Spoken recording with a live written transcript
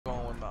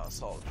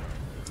assault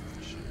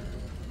charge.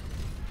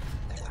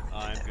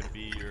 I'm going to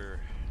be your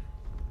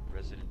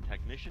resident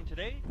technician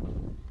today.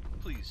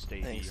 Please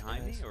stay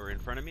behind me, or in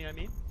front of me, I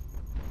mean.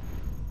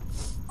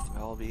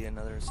 I'll be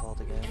another assault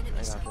again.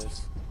 I got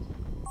this.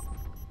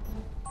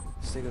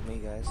 Stick with me,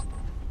 guys.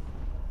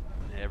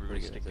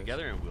 Everybody stick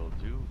together and we'll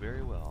do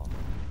very well.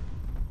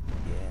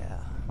 Yeah.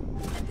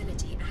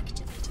 Ability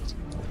activated.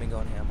 I've been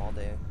going ham all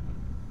day.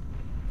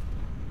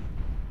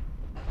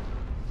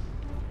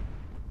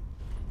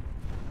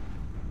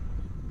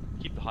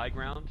 Keep the high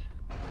ground.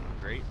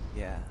 Great.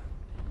 Yeah.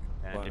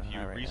 And if you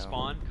right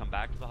respawn, come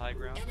back to the high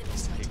ground.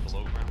 Take the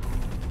low ground.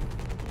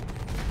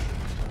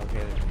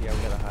 Okay, yeah,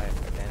 we got a high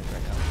advantage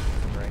right now.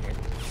 I'm right here.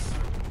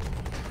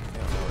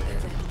 Over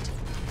here.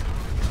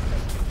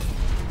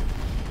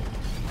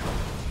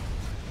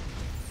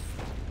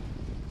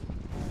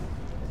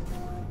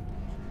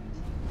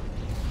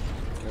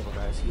 Careful,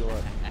 guys. Heal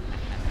up.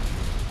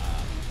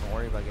 Don't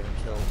worry about getting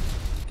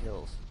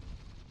kills.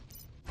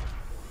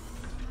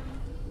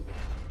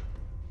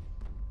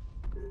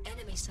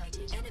 Enemy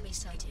sighted. Enemy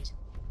sighted.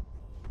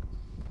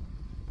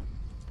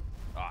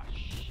 Ah,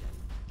 shit.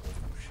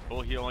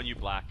 Full heal on you,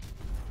 Black.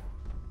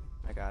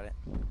 I got it.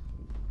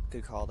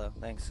 Good call, though.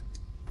 Thanks.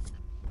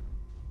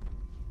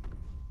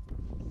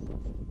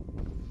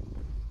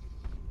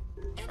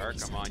 Ark,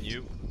 I'm on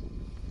you.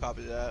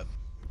 Copy that.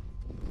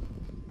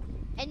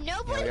 And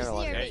nobody's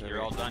near Okay, me.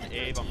 you're all done.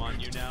 Abe, I'm on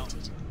you now.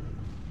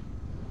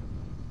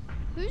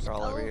 Who's They're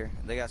all over here.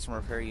 They got some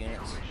repair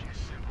units.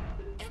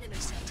 Enemy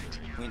sighted.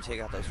 We can take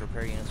out those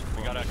repair units.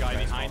 We got a guy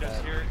behind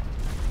us here.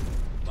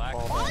 Black.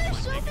 Oh, there's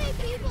so many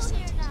people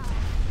here now.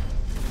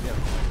 We have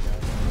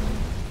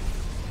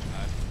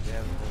guys. They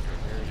have those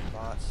repair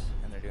bots,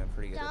 and they're doing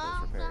pretty good at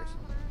those repairs.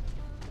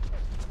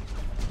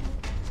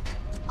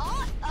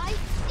 Oh, I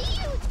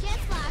see you again,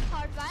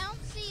 Blackheart, but I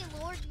don't see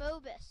Lord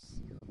Mobus.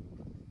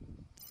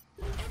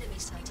 Enemy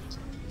sighted.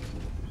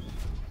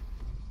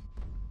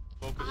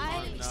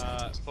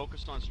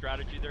 Focused on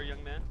strategy there,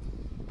 young man.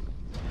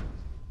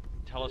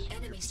 Tell us your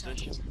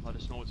position. Let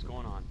us know what's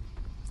going on.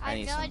 I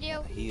have no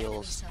idea.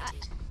 Heals. I'm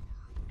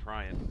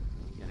trying.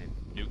 Getting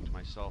nuked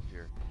myself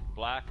here.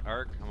 Black,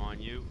 Ark, I'm on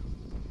you.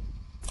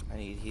 I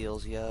need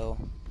heals, yo.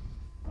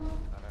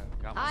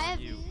 Got one I on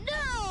have you.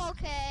 no.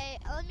 Okay,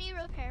 let me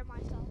repair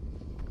myself.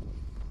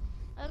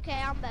 Okay,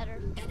 I'm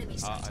better. Enemy I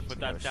sighted. put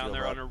that down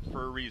there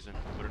for a reason.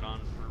 Put it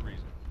on for a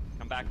reason.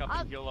 Come back up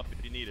and heal up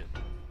if you need it.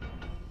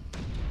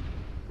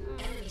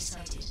 Enemy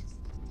sighted.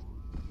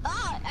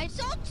 Oh, I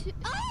saw two.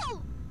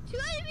 Oh, two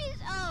enemies.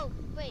 Oh,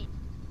 wait.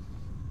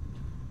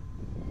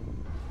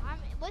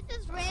 What's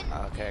this random?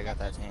 Okay, I got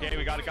that tank. Okay,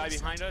 we got a guy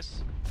behind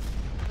us.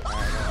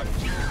 Oh,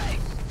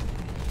 nice!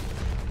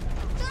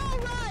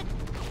 Don't run!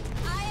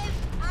 I am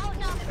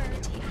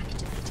outnumbered.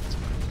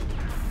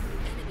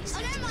 Oh,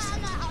 never mind,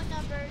 I'm not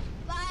outnumbered,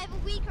 but I have a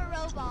weaker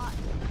robot.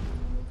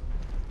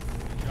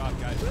 Good job,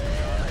 guys. Good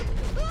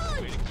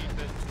job. Way to keep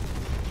it.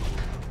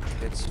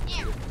 Good stuff.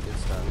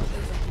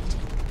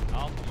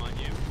 Alpha, I'm on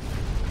you.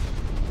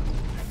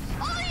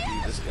 Oh,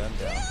 yes! This gun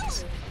down.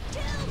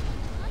 Kill!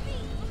 Let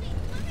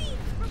me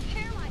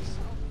repair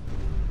myself.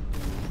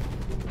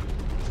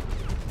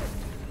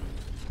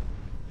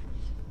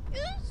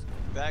 Yes!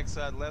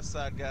 Backside, left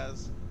side,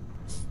 guys.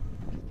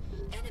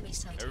 Enemy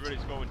sighted.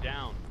 Everybody's going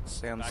down.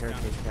 Stay on the Back down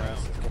staircase, to the guys. ground.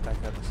 Let's get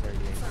back up the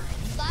staircase.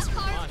 Last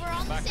Come card, we're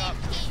on the back same up,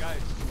 team.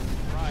 guys.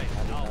 Right.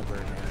 Outnumbered,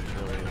 man.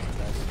 It really is the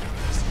best.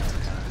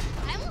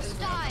 I almost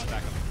died.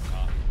 Back up at the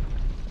top.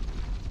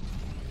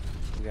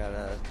 We got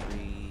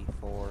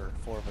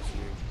four of us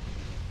here.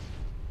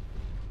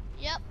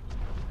 Yep.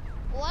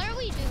 What are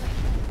we doing?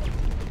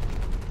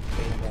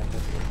 Getting back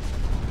up here.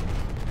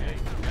 Okay.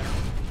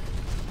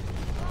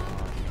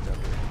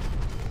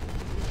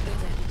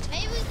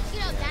 Maybe we can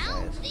get up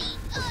now? guys. See?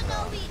 Oh,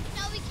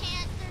 no, we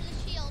can't. There's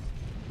a shield.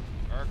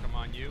 Ark, I'm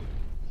on you.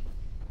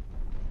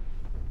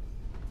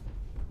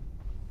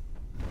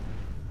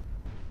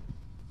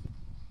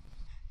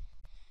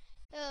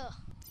 Ugh.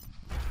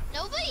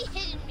 Nobody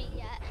hitting me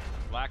yet.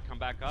 Black, come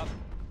back up.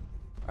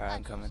 Alright,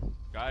 I'm coming.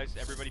 Guys,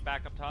 everybody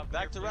back up top.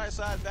 Back to here, right please.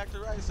 side, back to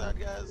right side,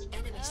 guys.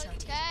 Enemy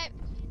sighted. Okay.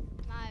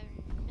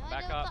 No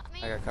Back idea up. what that I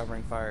got means.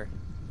 covering fire.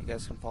 You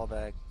guys can fall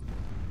back.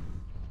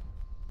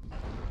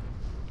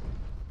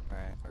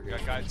 Alright, we're We good.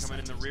 got guys coming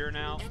in the rear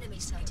now. Enemy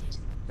sighted.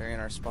 They're in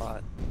our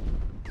spot.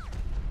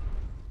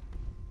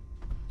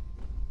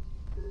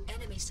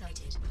 Enemy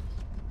sighted.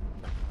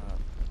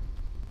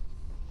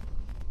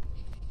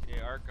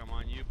 Okay, Ark, I'm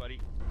on you, buddy.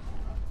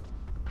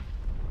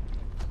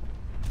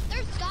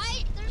 There's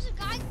a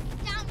guy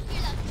down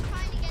here that's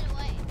trying to get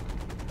away.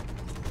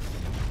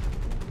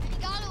 And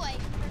he got away.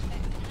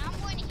 Perfect. And I'm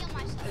going to heal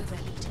myself.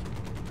 Overheating.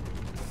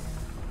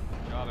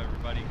 Good job,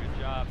 everybody. Good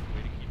job.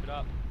 Way to keep it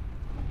up.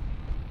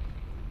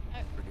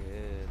 We're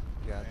good.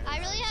 We got I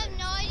really have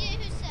no idea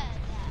who said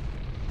that.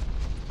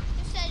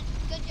 Who said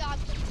good job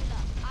keeping it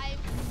up? I'm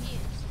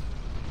confused.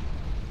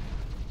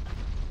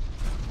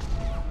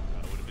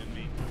 That would have been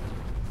me.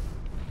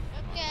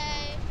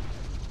 Okay.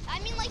 I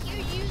mean like your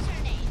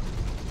username.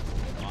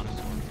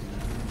 Honestly.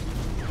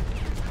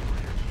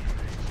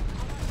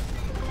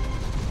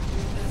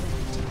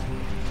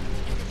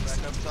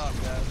 top,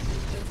 guys.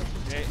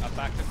 Okay, up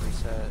back up.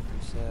 Reset.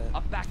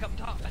 Up back up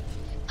top.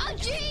 Oh,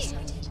 gee! There's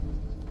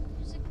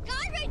a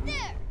guy right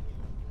there!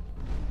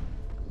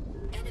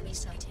 Enemy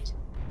sighted.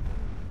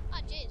 Oh,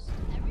 jeez.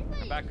 Everybody.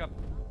 Come back up.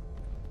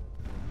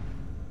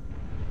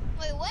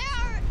 Wait, where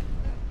are...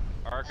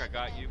 Ark, I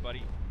got you, buddy.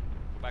 Go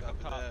back up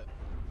Copy top. that.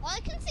 All I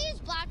can see is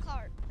black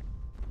heart.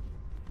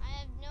 I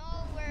have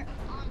nowhere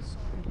on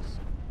swords.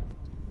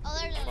 Oh,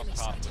 there's Up enemy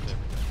top sighted. with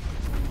everything.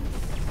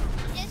 I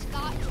just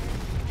got here. I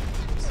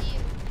can't see you.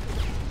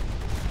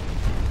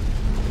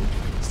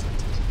 Enemy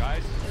sighted.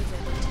 Guys,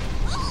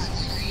 Oh!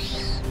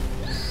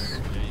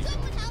 there you go.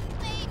 Someone help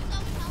me!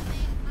 Someone help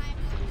me! I'm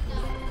no.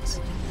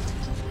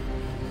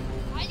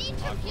 I need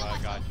to Aqua, heal I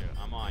myself. got you.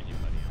 I'm on you,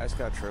 buddy. I just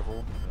got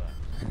triple.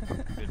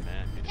 Good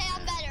man. Good Okay,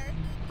 I'm man. better.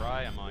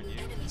 Fry, I'm on you.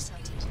 Enemy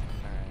sighted.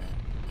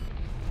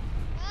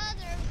 Alright.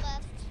 They're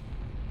left.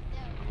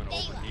 I'm gonna They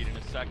overheat in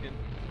a second.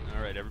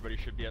 Alright, everybody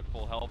should be at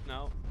full health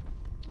now.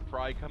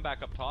 Fry, come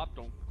back up top.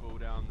 Don't go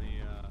down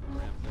the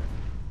ramp there.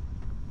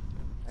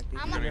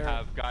 I'm We're a- gonna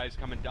have guys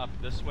coming up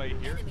this way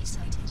here. Enemy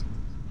sighted.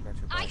 Got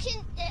your I back.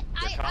 can.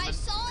 I coming.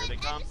 saw Here it. they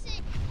come. Oh,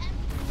 jeez.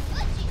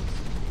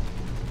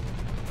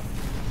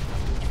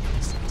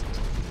 Enemy sighted.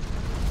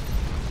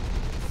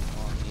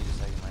 Oh, I need a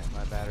second.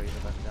 My battery's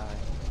about to die.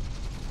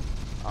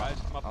 Guys,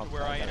 come up to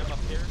where I got am it. up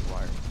here.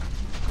 Wire.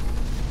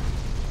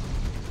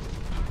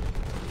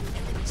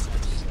 Enemy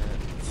sighted.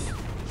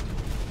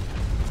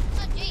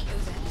 Oh, jeez.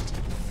 Overheat.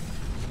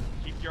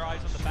 Keep your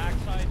eyes on the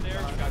backside there.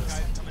 We got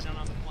guys coming in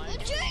on the Oh, flank.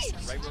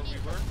 jeez. Right where we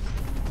were.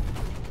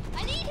 I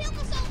need to heal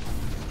myself.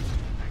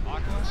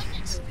 Aqua,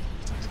 Overheated.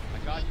 I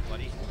got you,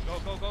 buddy. Go,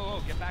 go, go, go.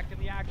 Get back in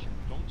the action.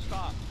 Don't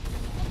stop.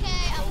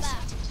 Okay, I'm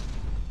back.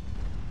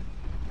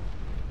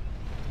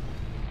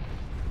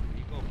 There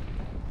you go.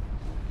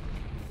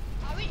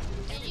 Are we?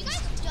 Did you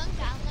guys jump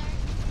down there?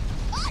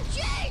 Oh,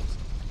 jeez!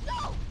 No!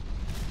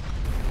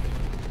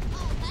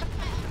 Oh, that's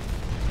my.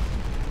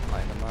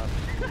 Line them up.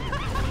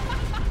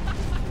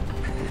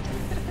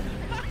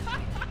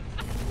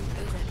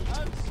 Overheat.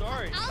 I'm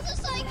sorry. I was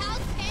just like, I was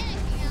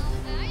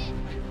panicking.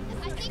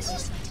 I think it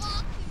was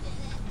Flock who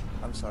did it.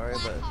 I'm sorry,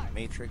 but Blackheart.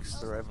 Matrix: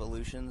 The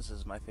Revolutions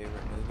is my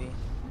favorite movie,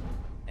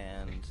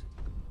 and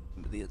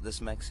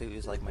this mech suit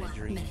is like my 1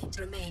 dream. minute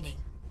remaining.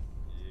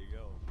 There you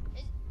go.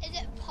 Is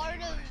it part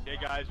of Okay,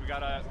 guys, we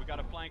got a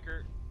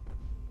flanker.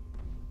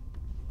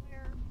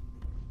 where?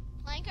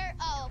 Planker?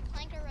 Oh,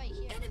 planker right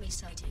here. Enemy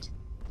sighted.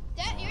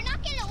 You're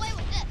not getting away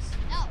with this.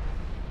 No.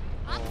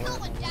 I'm Oh,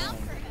 going where- down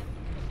for him.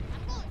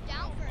 I'm going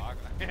down for him.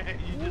 Aqua,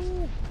 you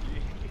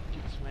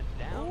just went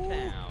down.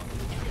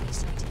 Enemy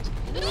sighted.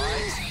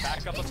 Alright,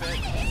 back up a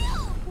Trying bit. to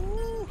heal.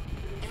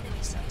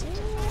 Enemy sighted.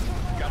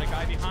 Got a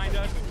guy behind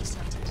us. Enemy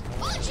sighted.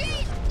 Oh,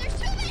 jeez! There's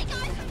too many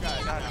guys for me.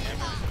 Guys, Bad idea.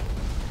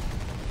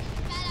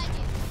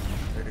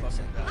 30 seconds.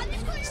 I'm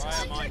just going to Right, I'm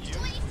run on for you.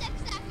 26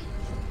 seconds.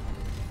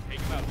 Take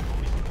him out.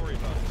 Don't even worry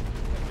about it.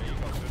 There you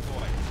go. Good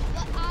boy.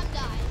 But I'm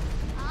dying.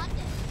 I'm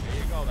dead. There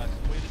you go. That's the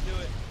way to do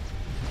it.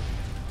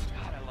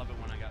 God, I love it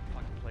when I got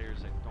fucking players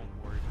that don't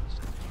worry about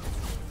stuff.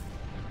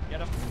 Get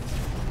him.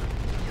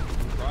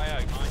 Raya,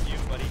 on you,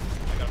 buddy.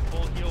 I got a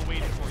full heal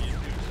waiting for you,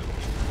 too, so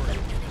don't worry.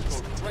 Just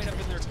go right up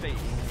in their face.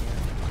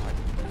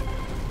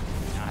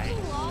 Nice.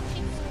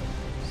 Flopping fools.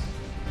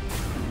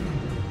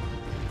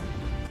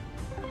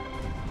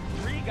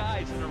 3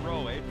 guys in a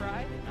row, eh,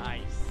 Fry?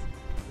 Nice.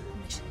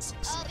 Mission Oh,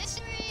 success.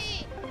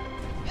 victory!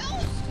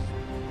 Yes!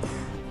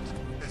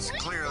 It's What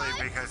is clearly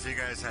that? because you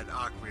guys had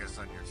Aqueous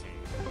on your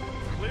team.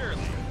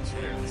 Clearly.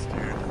 Cheers, dude.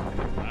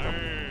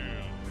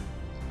 Damn.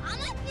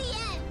 I'm at the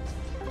end.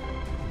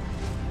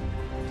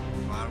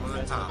 Bottom of the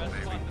That's the top, best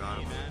baby. spot to Bottom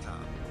be, of man. the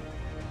top.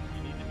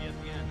 You need to be at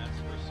the end. That's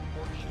where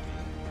support should be.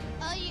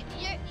 Oh, you're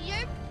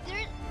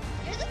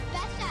the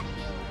best at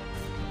healing.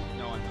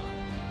 No, I'm not.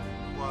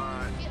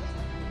 What? Healing